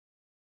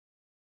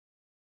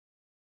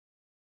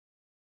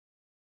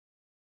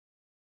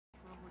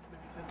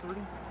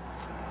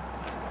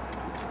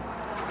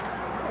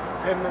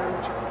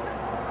10-minute check.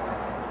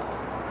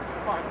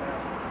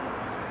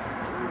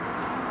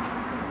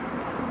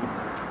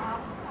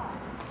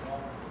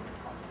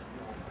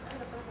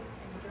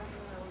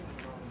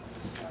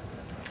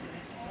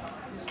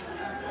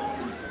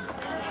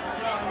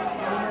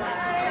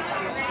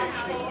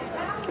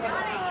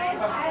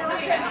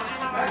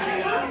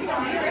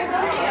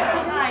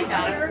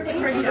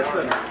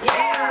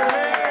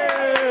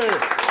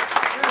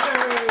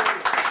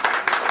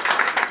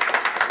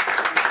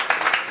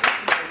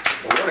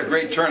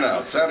 Great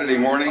turnout Saturday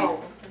morning.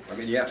 I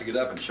mean, you have to get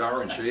up and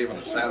shower and shave on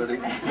a Saturday.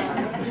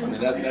 I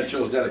mean, that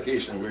shows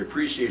dedication. We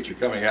appreciate you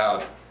coming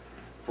out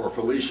for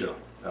Felecia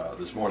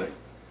this morning.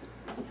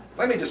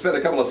 Let me just spend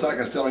a couple of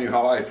seconds telling you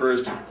how I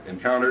first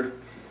encountered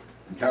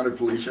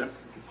Felecia.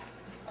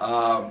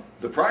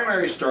 The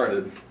primary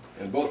started,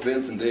 and both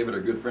Vince and David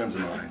are good friends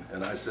of mine,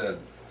 and I said,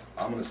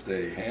 I'm going to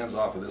stay hands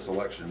off of this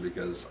election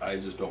because I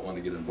just don't want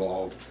to get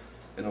involved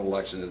in an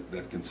election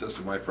that consists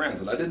of my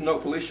friends. And I didn't know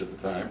Felecia at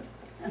the time.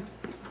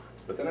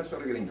 But then I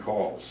started getting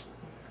calls,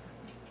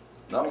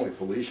 not only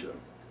Felecia,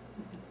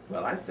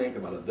 but I think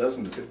about a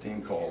dozen to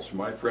 15 calls from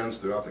my friends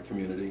throughout the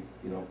community,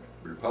 you know,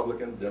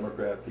 Republican,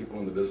 Democrat, people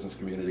in the business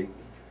community.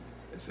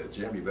 They said,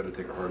 Jim, you better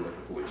take a hard look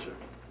at Felecia.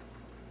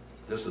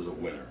 This is a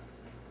winner.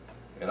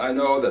 And I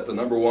know that the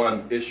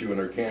 #1 issue in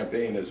her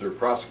campaign is her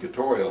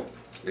prosecutorial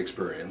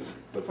experience,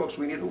 but folks,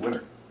 we need a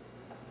winner.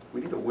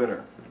 We need a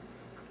winner.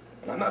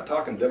 And I'm not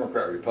talking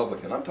Democrat,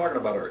 Republican, I'm talking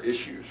about our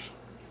issues.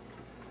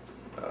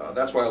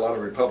 That's why a lot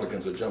of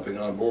Republicans are jumping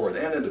on board,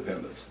 and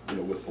independents, you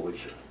know, with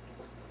Felecia.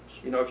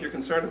 You know, if you're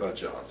concerned about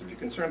jobs, if you're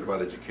concerned about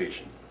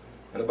education,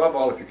 and above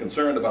all, if you're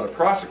concerned about a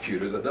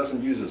prosecutor that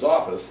doesn't use his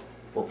office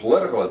for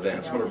political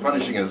advancement or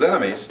punishing his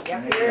enemies,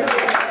 then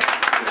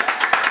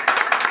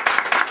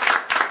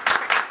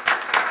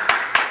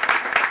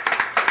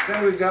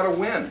we've got to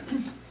win.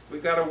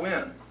 We've got to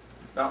win.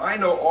 Now, I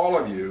know all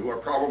of you are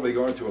probably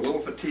going through a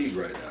little fatigue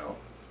right now.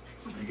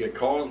 You get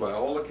calls by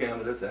all the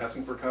candidates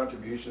asking for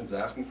contributions,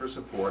 asking for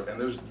support,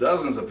 and there's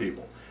dozens of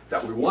people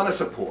that we want to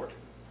support,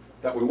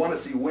 that we want to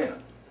see win.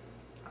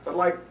 But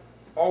like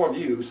all of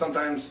you,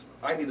 sometimes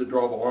I need to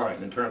draw the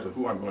line in terms of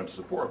who I'm going to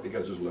support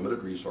because there's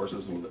limited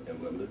resources and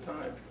limited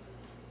time.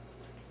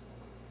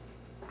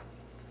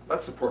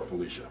 Let's support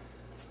Felecia.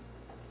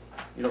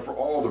 You know, for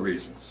all the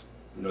reasons,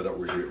 you know, that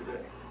we're here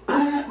today.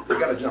 We've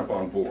got to jump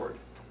on board.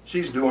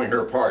 She's doing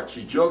her part.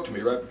 She joked to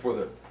me right before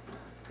the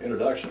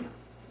introduction.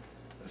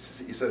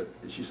 She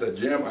said,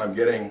 Jim,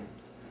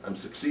 I'm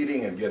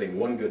succeeding in getting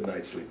 1 good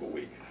night's sleep a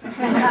week.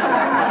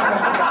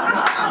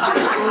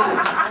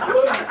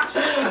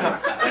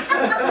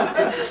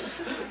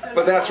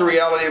 But that's the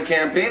reality of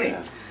campaigning.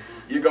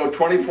 You go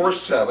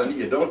 24/7,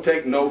 you don't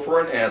take no for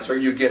an answer,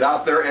 you get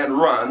out there and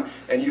run,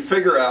 and you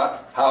figure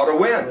out how to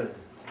win.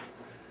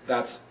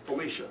 That's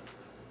Felecia.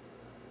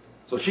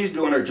 So she's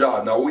doing her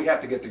job. Now we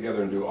have to get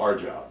together and do our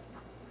job.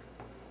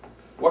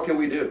 What can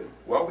we do?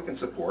 Well, we can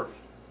support.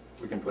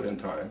 We can put in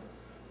time,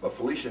 but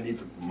Felecia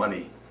needs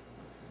money.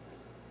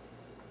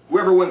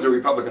 Whoever wins the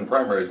Republican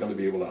primary is going to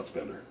be able to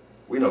outspend her.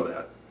 We know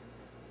that.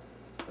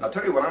 And I'll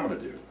tell you what I'm going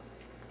to do.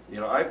 You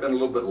know, I've been a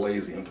little bit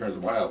lazy in terms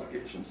of my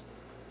obligations.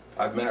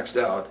 I've maxed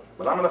out,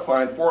 but I'm going to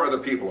find 4 other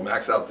people to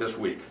max out this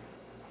week,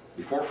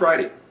 before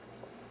Friday.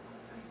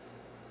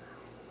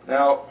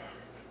 Now,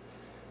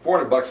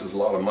 $400 is a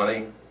lot of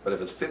money, but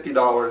if it's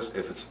 $50,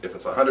 if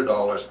it's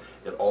 $100,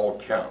 it all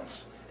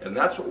counts. And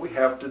that's what we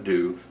have to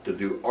do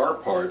our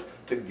part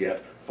to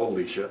get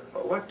Felecia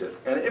elected.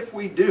 And if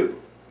we do,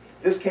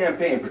 this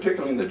campaign,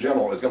 particularly in the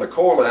general, is going to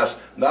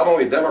coalesce not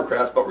only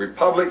Democrats, but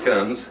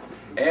Republicans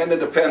and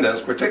independents,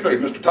 particularly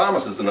if Mr.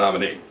 Thomas is the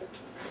nominee.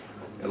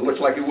 And it looks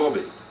like he will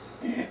be.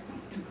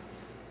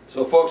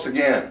 So folks,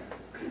 again,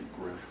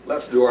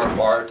 let's do our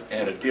part,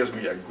 and it gives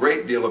me a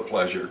great deal of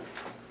pleasure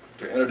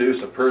to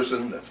introduce a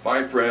person that's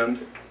my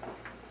friend,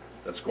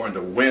 that's going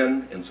to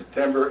win in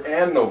September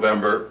and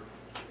November,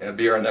 and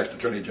be our next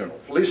Attorney General.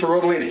 Felecia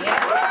Rotellini.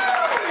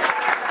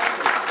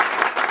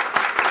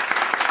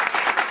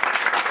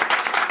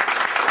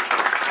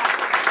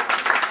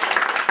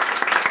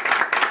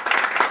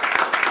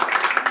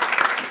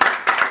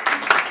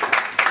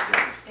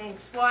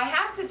 Thanks. Well, I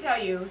have to tell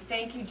you,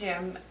 thank you,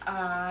 Jim.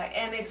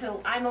 And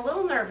I'm a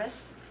little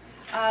nervous.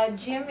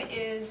 Jim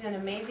is an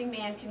amazing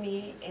man to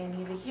me, and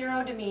he's a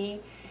hero to me.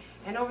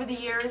 And over the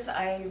years,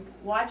 I've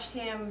watched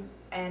him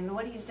and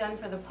what he's done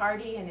for the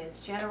party, and his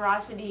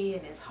generosity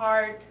and his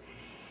heart,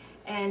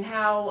 and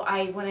how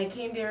when I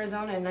came to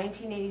Arizona in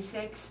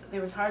 1986,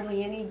 there was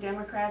hardly any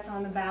Democrats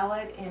on the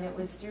ballot, and it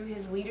was through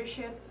his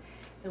leadership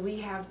that we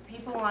have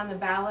people on the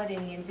ballot,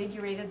 and he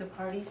invigorated the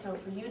party. So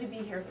for you to be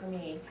here for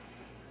me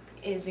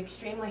is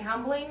extremely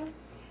humbling,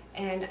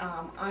 and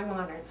I'm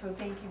honored. So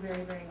thank you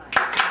very, very much.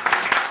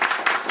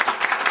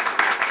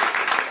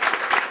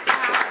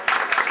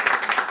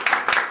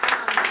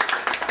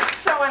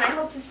 And I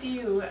hope to see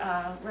you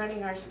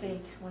running our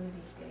state one of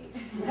these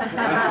days.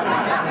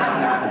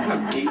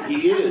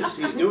 He is.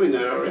 He's doing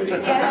that already.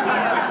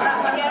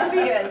 Yes, he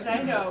is. Yes, he is.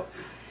 I know.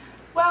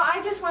 Well,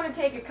 I just want to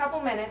take a couple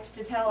minutes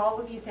to tell all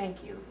of you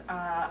thank you.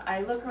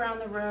 I look around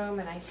the room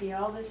and I see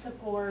all this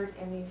support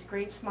and these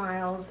great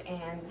smiles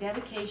and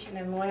dedication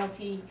and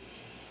loyalty.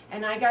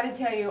 And I got to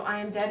tell you, I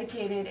am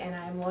dedicated and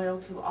I am loyal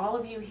to all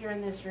of you here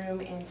in this room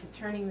and to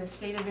turning the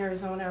state of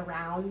Arizona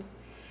around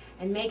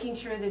and making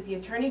sure that the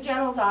Attorney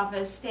General's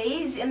office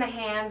stays in the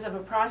hands of a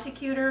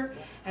prosecutor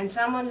and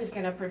someone who's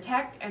going to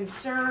protect and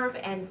serve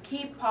and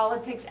keep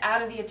politics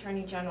out of the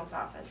Attorney General's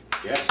office.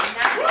 Yes. And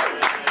that's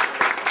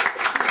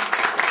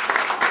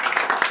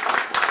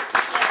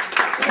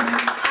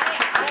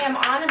I am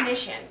on a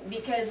mission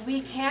because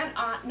we can't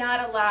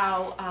not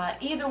allow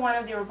either one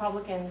of the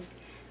Republicans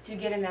to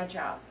get in that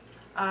job.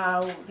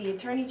 The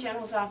Attorney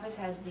General's office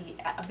has the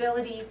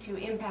ability to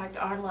impact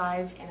our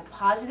lives in a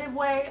positive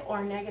way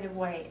or a negative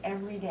way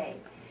every day.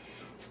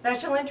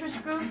 Special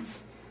interest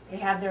groups, they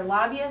have their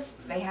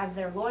lobbyists, they have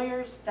their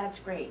lawyers, that's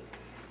great.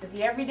 But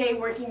the everyday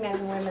working men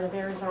and women of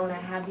Arizona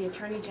have the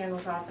Attorney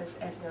General's office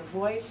as their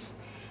voice,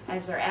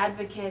 as their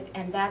advocate,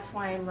 and that's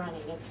why I'm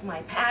running. It's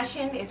my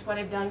passion, it's what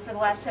I've done for the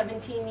last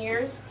 17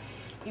 years.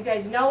 You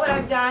guys know what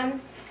I've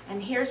done,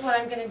 and here's what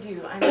I'm going to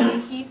do. I'm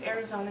going to keep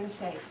Arizonans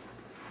safe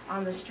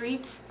on the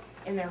streets,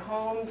 in their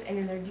homes, and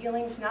in their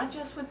dealings, not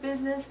just with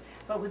business,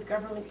 but with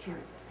government too.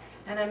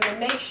 And I'm going to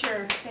make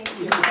sure, thank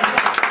you.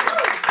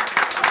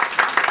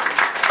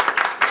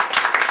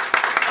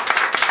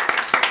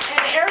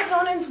 And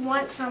Arizonans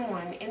want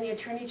someone in the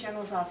Attorney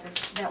General's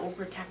office that will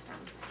protect them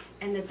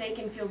and that they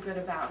can feel good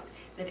about,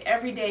 that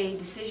every day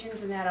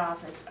decisions in that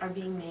office are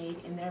being made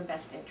in their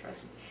best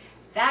interest.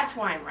 That's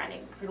why I'm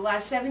running. For the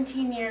last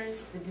 17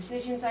 years, the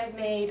decisions I've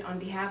made on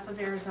behalf of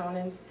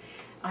Arizonans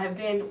have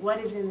been what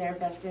is in their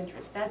best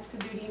interest. That's the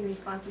duty and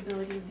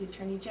responsibility of the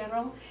Attorney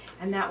General,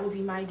 and that will be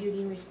my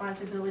duty and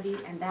responsibility,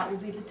 and that will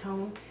be the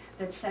tone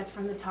that's set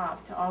from the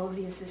top to all of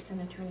the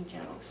Assistant Attorney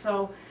Generals.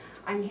 So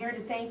I'm here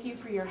to thank you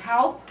for your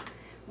help.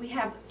 We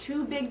have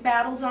two big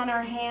battles on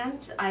our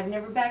hands. I've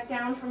never backed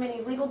down from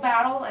any legal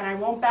battle, and I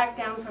won't back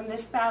down from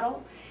this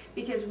battle,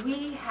 because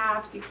we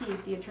have to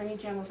keep the Attorney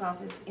General's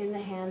office in the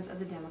hands of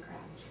the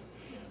Democrats.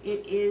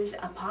 It is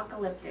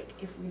apocalyptic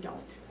if we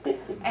don't.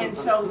 And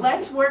so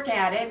let's work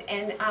at it,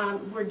 and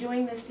we're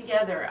doing this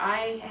together.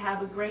 I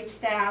have a great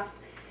staff,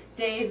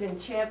 Dave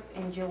and Chip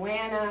and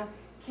Joanna,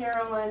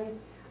 Carolyn,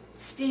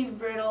 Steve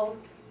Brittle.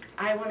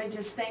 I want to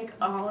just thank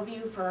all of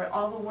you for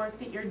all the work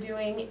that you're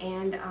doing,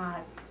 and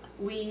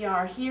we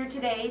are here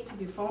today to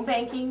do phone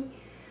banking,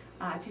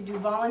 to do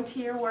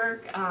volunteer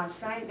work.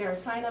 There are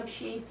sign-up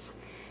sheets,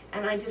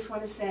 and I just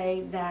want to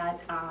say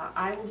that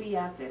I will be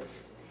at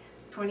this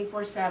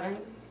 24/7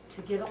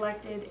 to get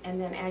elected,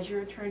 and then as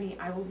your attorney,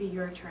 I will be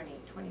your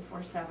attorney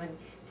 24/7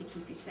 to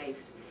keep you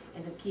safe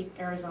and to keep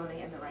Arizona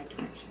in the right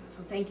direction.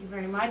 So thank you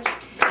very much,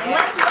 and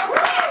let's go!